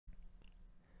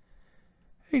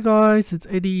Hey guys, it's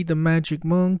Eddie the Magic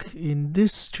Monk. In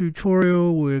this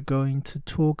tutorial we're going to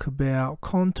talk about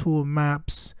contour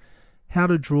maps, how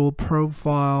to draw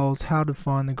profiles, how to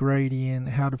find the gradient,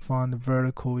 how to find the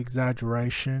vertical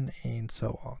exaggeration, and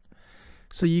so on.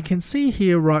 So you can see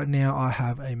here right now I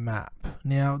have a map.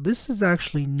 Now this is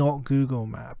actually not Google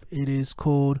Map. It is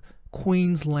called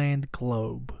Queensland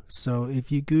Globe. So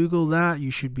if you Google that,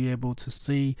 you should be able to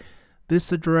see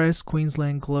this address,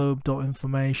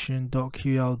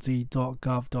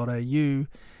 queenslandglobe.information.qld.gov.au.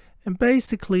 And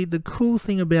basically the cool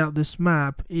thing about this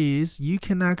map is you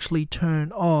can actually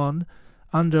turn on,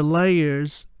 under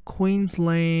layers,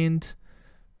 Queensland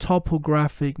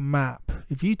Topographic map.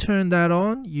 If you turn that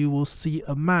on, you will see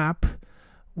a map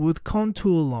with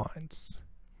contour lines.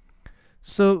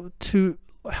 So to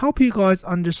help you guys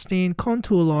understand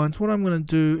contour lines, what I'm going to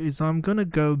do is I'm going to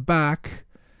go back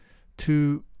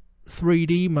to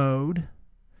 3D mode,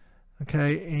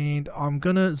 okay, and I'm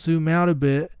gonna zoom out a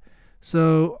bit.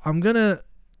 So I'm gonna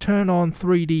turn on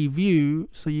 3D view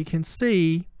so you can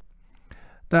see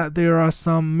that there are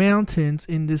some mountains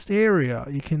in this area.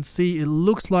 You can see it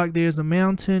looks like there's a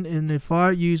mountain, and if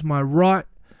I use my right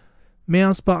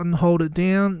mouse button, hold it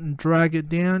down and drag it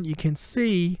down, you can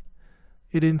see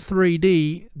it in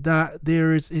 3D that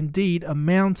there is indeed a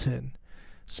mountain.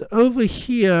 So over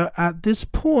here at this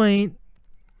point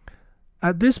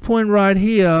right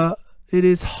here, it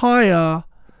is higher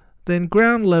than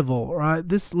ground level, right?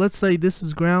 Let's say this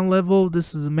is ground level,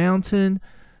 this is a mountain.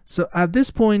 So at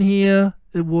this point here,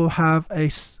 it will have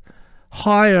a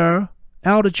higher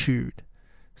altitude.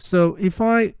 So if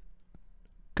I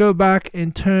go back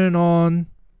and turn on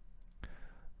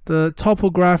the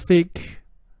topographic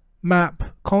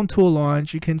map contour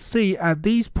lines, you can see at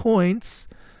these points,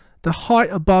 the height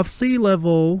above sea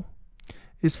level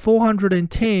is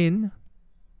 410.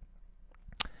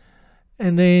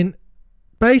 And then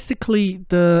basically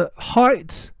the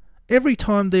height, every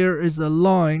time there is a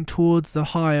line towards the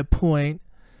higher point,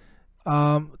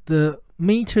 the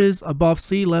meters above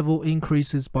sea level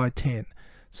increases by 10.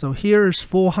 So here is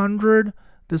 400,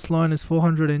 this line is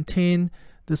 410,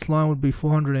 this line would be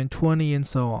 420, and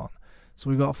so on.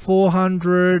 So we got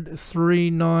 400,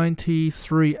 390,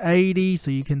 380,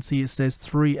 so you can see it says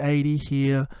 380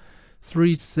 here,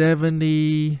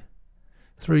 370,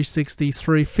 360,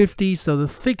 350. So the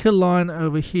thicker line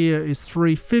over here is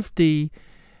 350,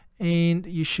 and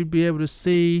you should be able to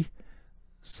see,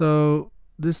 so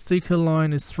this thicker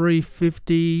line is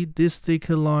 350, this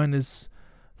thicker line is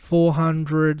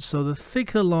 400. So the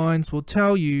thicker lines will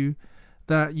tell you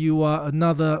that you are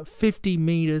another 50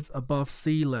 meters above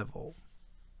sea level.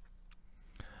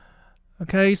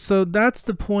 Okay, so that's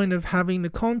the point of having the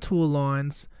contour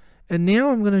lines. And now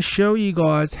I'm going to show you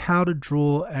guys how to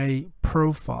draw a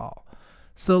profile.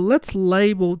 So let's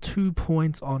label 2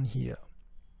 points on here.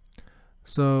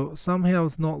 So somehow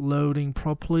it's not loading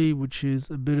properly, which is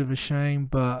a bit of a shame,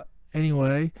 but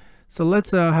anyway. So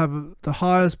let's have the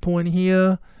highest point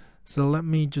here. So let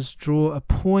me just draw a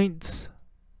point.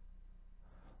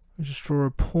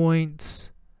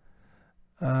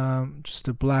 Just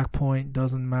a black point,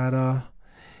 doesn't matter.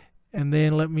 And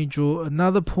then let me draw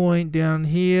another point down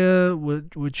here,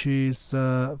 which is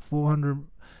 400,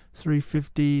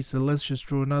 350. So let's just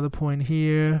draw another point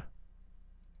here.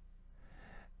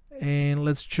 And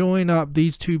let's join up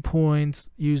these 2 points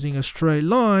using a straight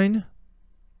line.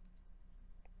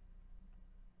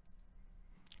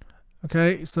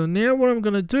 Okay, so now what I'm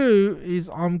going to do is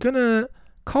I'm going to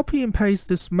copy and paste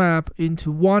this map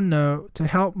into OneNote to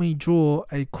help me draw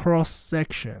a cross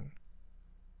section.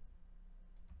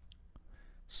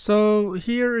 So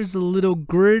here is a little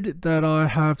grid that I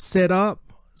have set up.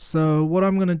 So what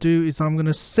I'm going to do is I'm going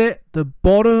to set the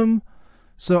bottom.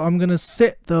 So I'm going to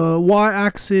set the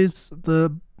y-axis,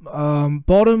 the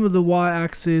bottom of the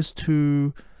y-axis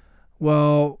to,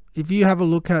 well, if you have a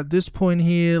look at this point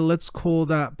here, let's call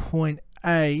that point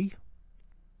A.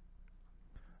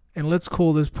 And let's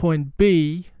call this point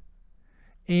B.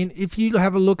 And if you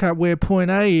have a look at where point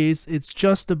A is, it's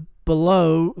just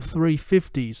below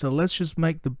 350. So let's just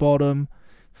make the bottom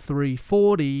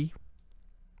 340.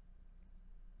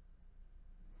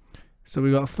 So we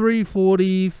got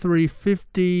 340,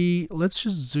 350. Let's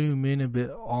just zoom in a bit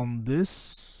on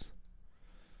this.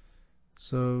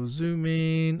 So zoom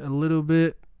in a little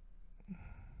bit.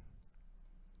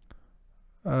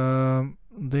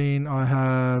 Then I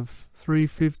have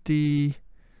 350,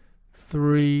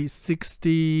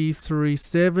 360,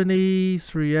 370,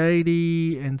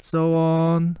 380, and so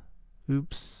on.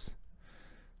 Oops.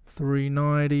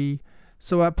 390.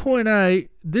 So at point A,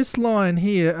 this line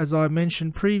here, as I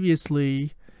mentioned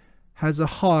previously, has a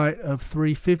height of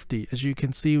 350. As you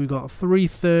can see, we got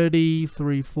 330,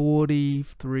 340,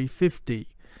 350.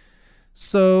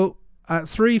 So at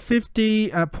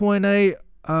 350 at point A,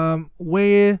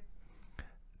 where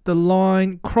the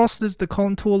line crosses the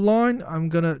contour line, I'm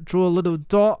gonna draw a little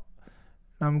dot.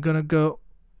 I'm gonna go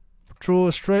draw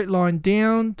a straight line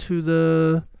down to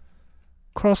the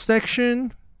cross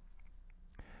section,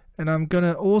 and I'm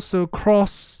gonna also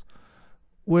cross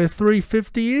where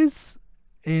 350 is,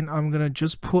 and I'm gonna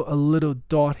just put a little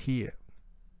dot here.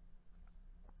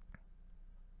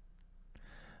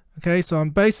 Okay, so I'm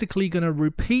basically gonna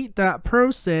repeat that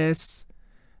process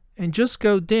and just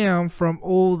go down from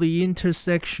all the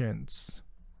intersections.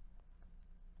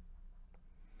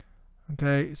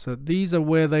 Okay, so these are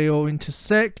where they all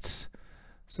intersect.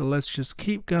 So let's just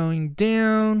keep going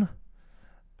down.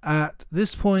 At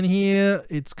this point here,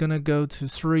 it's gonna go to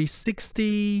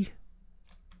 360.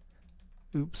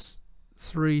 Oops,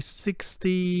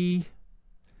 360.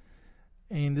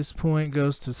 And this point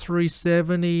goes to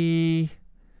 370,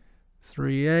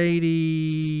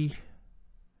 380,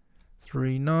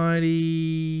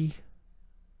 390,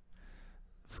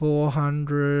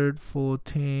 400,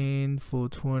 410,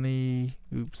 420.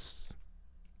 Oops.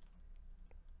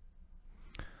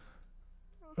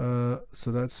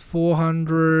 So that's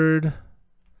 400,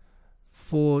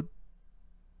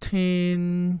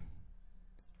 410,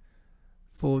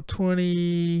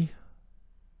 420,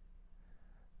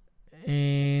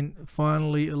 and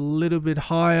finally a little bit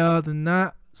higher than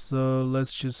that. So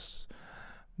let's just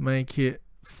make it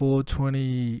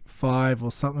 425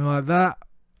 or something like that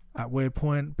at where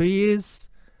point B is.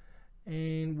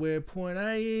 And where point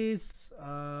A is,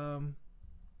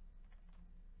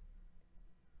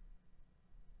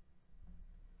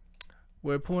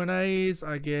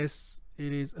 I guess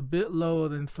it is a bit lower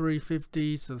than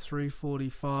 350, so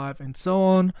 345 and so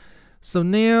on. So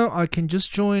now I can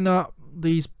just join up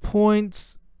these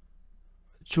points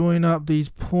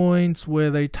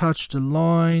where they touch the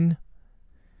line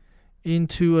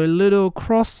into a little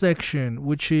cross section,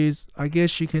 which is, I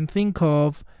guess you can think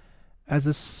of as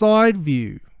a side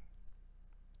view.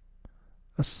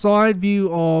 A side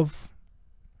view of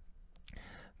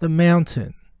the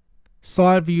mountain.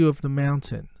 Side view of the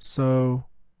mountain. So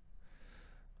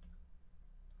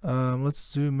let's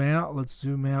zoom out. Let's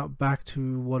zoom out back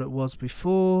to what it was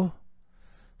before.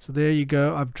 So there you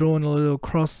go. I've drawn a little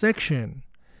cross section.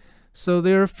 So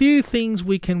there are a few things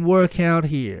we can work out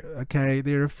here. Okay,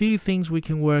 there are a few things we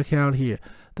can work out here.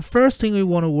 The first thing we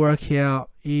want to work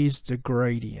out is the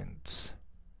gradient.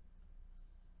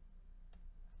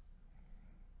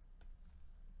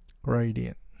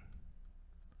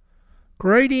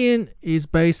 Gradient is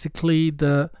basically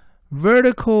the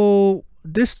vertical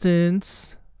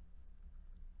distance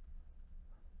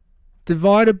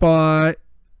divided by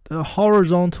the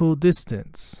horizontal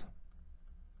distance.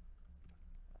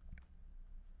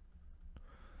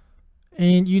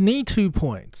 And you need 2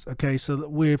 points. Okay, so that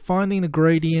we're finding the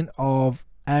gradient of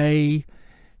A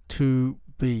to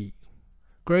B.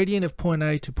 Gradient of point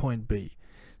A to point B.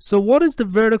 So what is the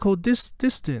vertical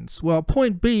distance? Well,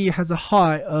 point B has a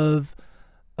height of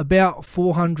about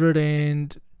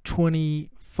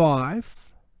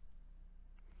 425.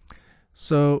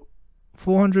 So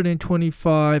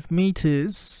 425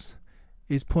 meters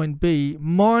is point B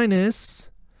minus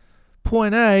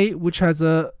point A, which has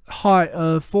a height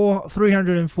of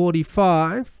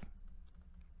 345.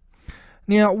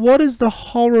 Now, what is the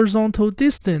horizontal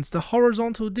distance? The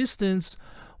horizontal distance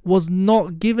was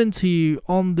not given to you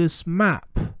on this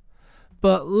map.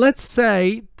 But let's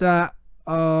say that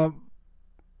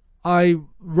I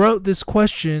wrote this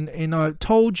question and I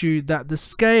told you that the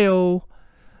scale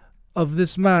of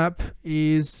this map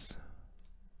is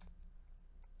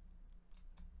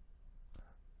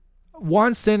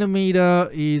 1 centimeter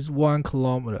is 1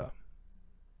 kilometer.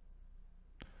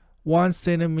 1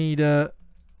 centimeter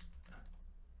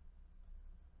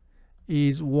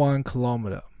is 1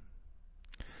 kilometer.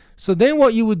 So then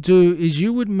what you would do is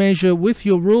you would measure with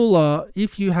your ruler,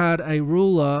 if you had a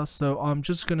ruler. So I'm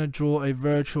just going to draw a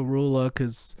virtual ruler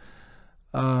because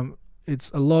it's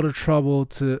a lot of trouble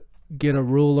to get a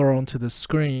ruler onto the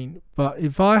screen. But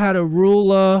if I had a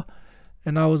ruler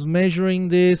and I was measuring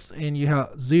this, and you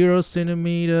have 0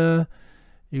 centimeter,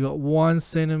 you got 1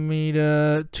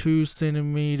 centimeter, 2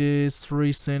 centimeters,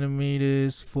 3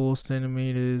 centimeters, 4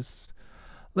 centimeters.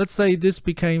 Let's say this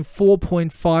became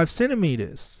 4.5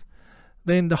 centimeters.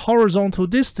 Then the horizontal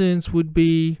distance would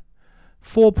be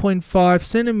 4.5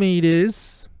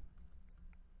 centimeters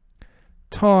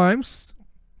times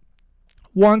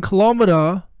 1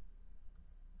 kilometer.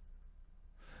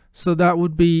 So that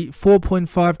would be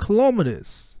 4.5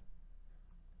 kilometers.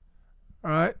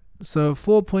 All right, so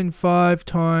 4.5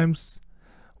 times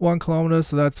 1 kilometer,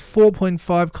 so that's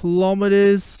 4.5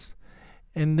 kilometers.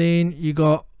 And then you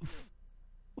got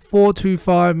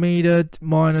 425 meter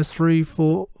minus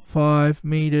 345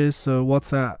 meters. So what's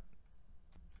that?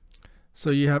 So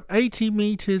you have 80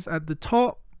 meters at the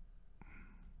top.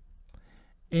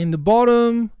 In the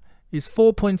bottom is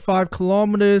 4.5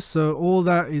 kilometers. So all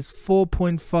that is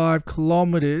 4.5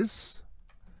 kilometers.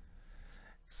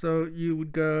 So you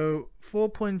would go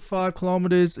 4.5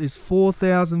 kilometers is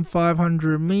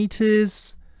 4,500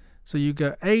 meters. So you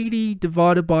go 80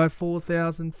 divided by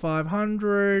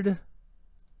 4,500.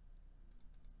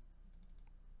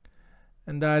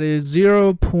 And that is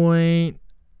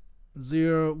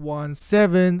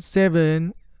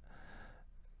 0.0177.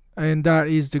 And that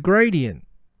is the gradient.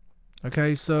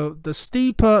 Okay, so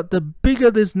the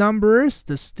bigger this number is,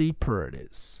 the steeper it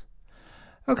is.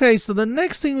 Okay, so the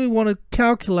next thing we want to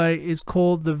calculate is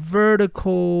called the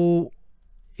vertical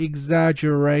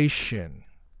exaggeration.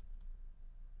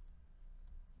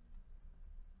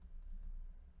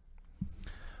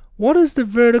 What is the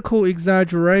vertical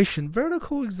exaggeration?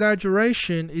 Vertical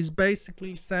exaggeration is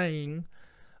basically saying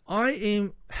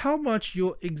how much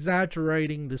you're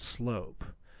exaggerating the slope.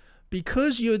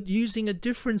 Because you're using a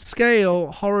different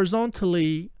scale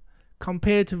horizontally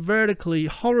compared to vertically.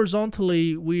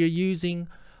 Horizontally, we are using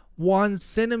 1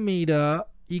 centimeter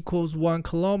equals 1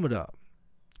 kilometer.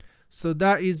 So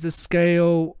that is the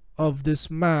scale of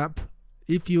this map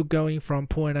if you're going from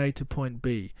point A to point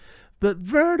B. But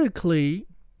vertically,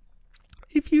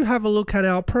 if you have a look at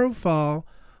our profile,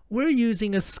 we're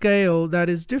using a scale that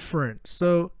is different.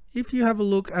 So if you have a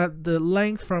look at the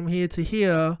length from here to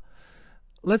here,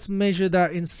 let's measure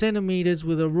that in centimeters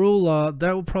with a ruler.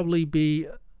 That will probably be,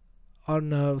 I don't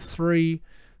know,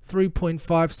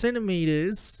 3.5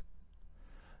 centimeters.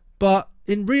 But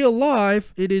in real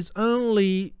life, it is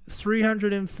only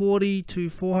 340 to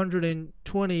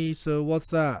 420. So what's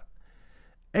that?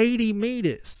 80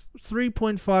 meters.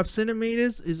 3.5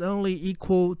 centimeters is only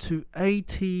equal to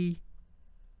 80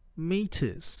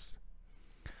 meters.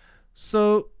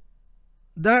 So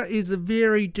that is a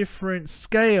very different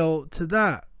scale to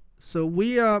that. So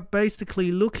we are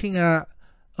basically looking at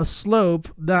a slope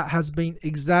that has been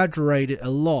exaggerated a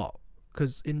lot.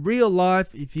 Because in real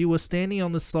life, if you were standing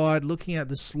on the side looking at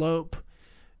the slope,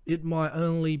 it might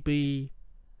only be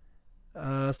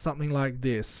something like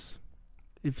this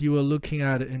if you were looking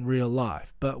at it in real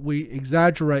life. But we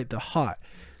exaggerate the height.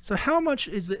 So how much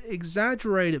is it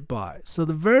exaggerated by? So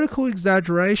the vertical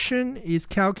exaggeration is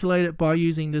calculated by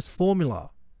using this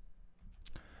formula.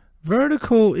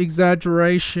 Vertical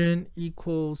exaggeration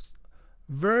equals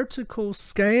vertical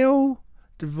scale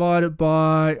divided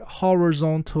by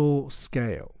horizontal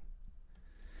scale.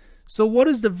 So what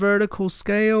is the vertical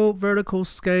scale? Vertical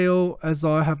scale, as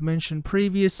I have mentioned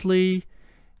previously,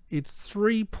 it's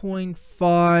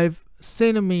 3.5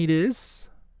 centimeters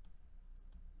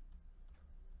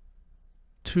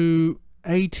to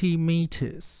 80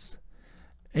 meters.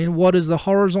 And what is the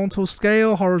horizontal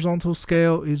scale? Horizontal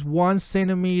scale is 1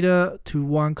 centimeter to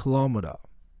 1 kilometer.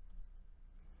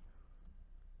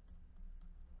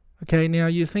 Okay, now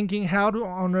you're thinking, how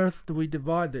on earth do we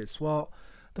divide this? Well,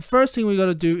 the first thing we got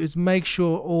to do is make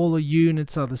sure all the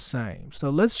units are the same.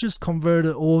 So let's just convert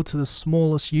it all to the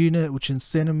smallest unit, which is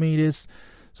centimeters.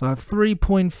 So I have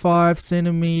 3.5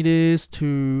 centimeters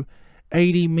to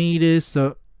 80 meters.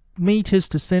 So meters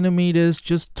to centimeters,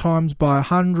 just times by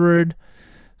 100.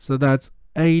 So that's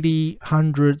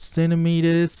 100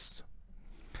 centimeters.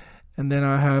 And then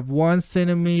I have 1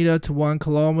 centimeter to 1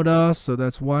 kilometer. So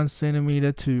that's 1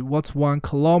 centimeter to, what's 1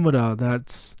 kilometer?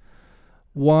 That's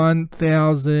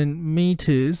 1,000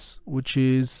 meters, which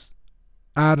is,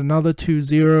 add another 2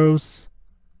 zeros.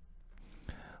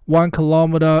 1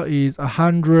 kilometer is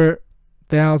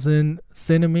 100,000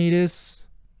 centimeters.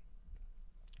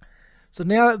 So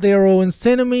now that they're all in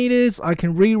centimeters, I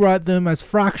can rewrite them as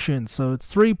fractions. So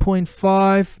it's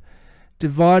 3.5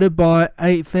 divided by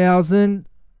 8,000.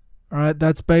 All right,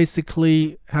 that's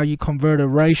basically how you convert a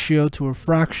ratio to a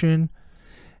fraction.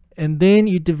 And then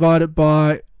you divide it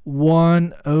by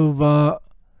 1 over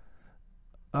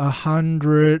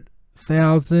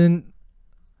 100,000.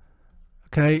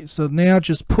 Okay, so now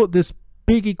just put this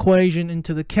big equation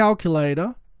into the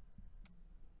calculator.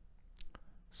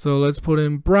 So let's put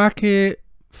in bracket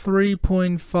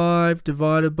 3.5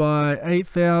 divided by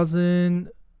 8,000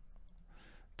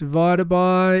 divided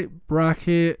by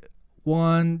bracket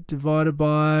 1 divided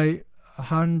by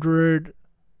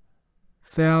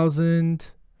 100,000.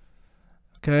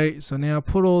 Okay, so now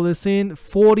put all this in,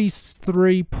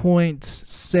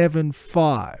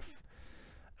 43.75.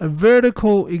 a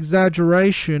vertical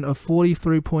exaggeration of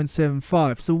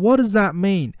 43.75. So what does that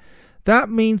mean? That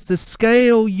means the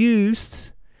scale used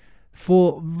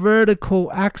for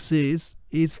vertical axis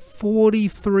is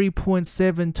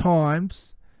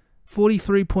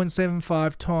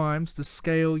 43.75 times the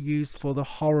scale used for the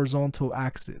horizontal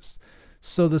axis.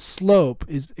 So the slope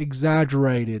is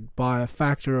exaggerated by a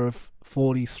factor of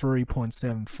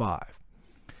 43.75.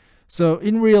 So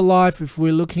in real life, if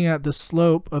we're looking at the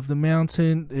slope of the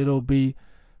mountain, it'll be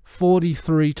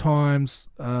 43 times,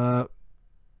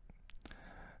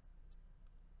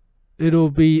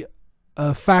 it'll be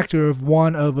a factor of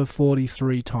 1 over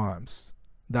 43 times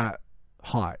that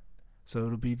height. So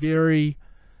it'll be very,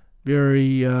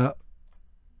 very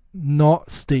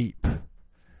not steep,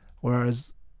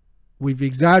 whereas we've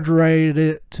exaggerated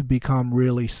it to become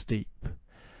really steep.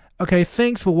 Okay,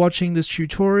 thanks for watching this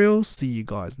tutorial. See you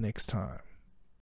guys next time.